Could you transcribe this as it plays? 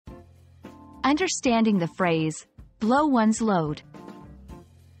Understanding the phrase, blow one's load.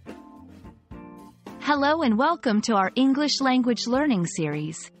 Hello and welcome to our English language learning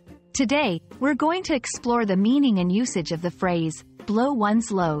series. Today, we're going to explore the meaning and usage of the phrase, blow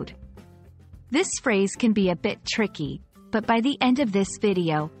one's load. This phrase can be a bit tricky, but by the end of this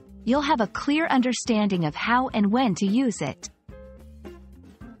video, you'll have a clear understanding of how and when to use it.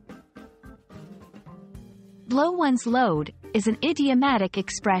 Blow one's load is an idiomatic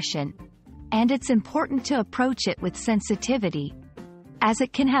expression, and it's important to approach it with sensitivity, as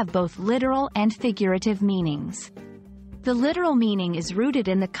it can have both literal and figurative meanings. The literal meaning is rooted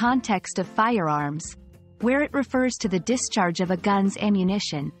in the context of firearms, where it refers to the discharge of a gun's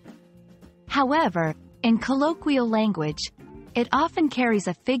ammunition. However, in colloquial language, it often carries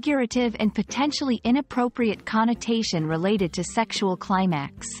a figurative and potentially inappropriate connotation related to sexual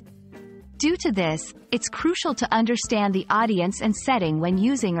climax. Due to this, it's crucial to understand the audience and setting when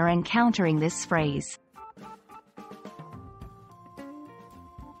using or encountering this phrase.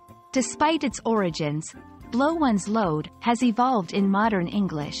 Despite its origins, blow one's load has evolved in modern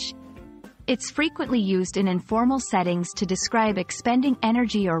English. It's frequently used in informal settings to describe expending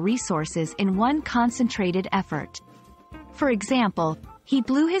energy or resources in one concentrated effort. For example, he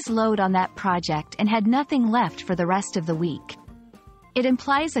blew his load on that project and had nothing left for the rest of the week. It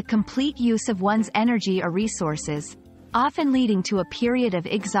implies a complete use of one's energy or resources, often leading to a period of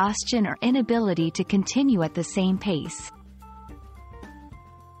exhaustion or inability to continue at the same pace.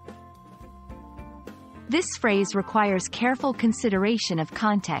 This phrase requires careful consideration of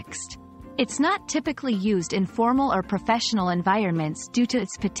context. It's not typically used in formal or professional environments due to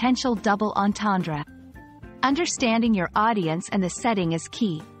its potential double entendre. Understanding your audience and the setting is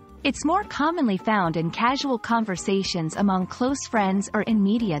key. It's more commonly found in casual conversations among close friends or in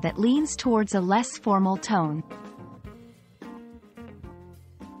media that leans towards a less formal tone.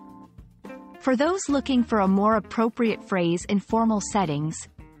 For those looking for a more appropriate phrase in formal settings,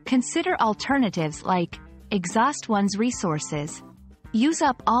 consider alternatives like, exhaust one's resources, use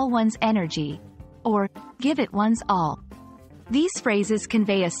up all one's energy, or, give it one's all. These phrases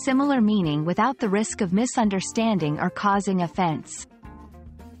convey a similar meaning without the risk of misunderstanding or causing offense.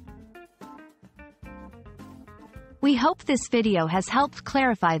 We hope this video has helped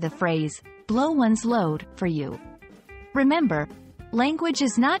clarify the phrase, blow one's load, for you. Remember, language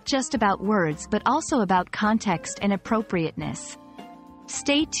is not just about words but also about context and appropriateness.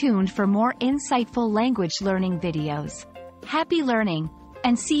 Stay tuned for more insightful language learning videos. Happy learning,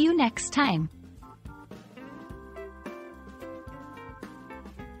 and see you next time!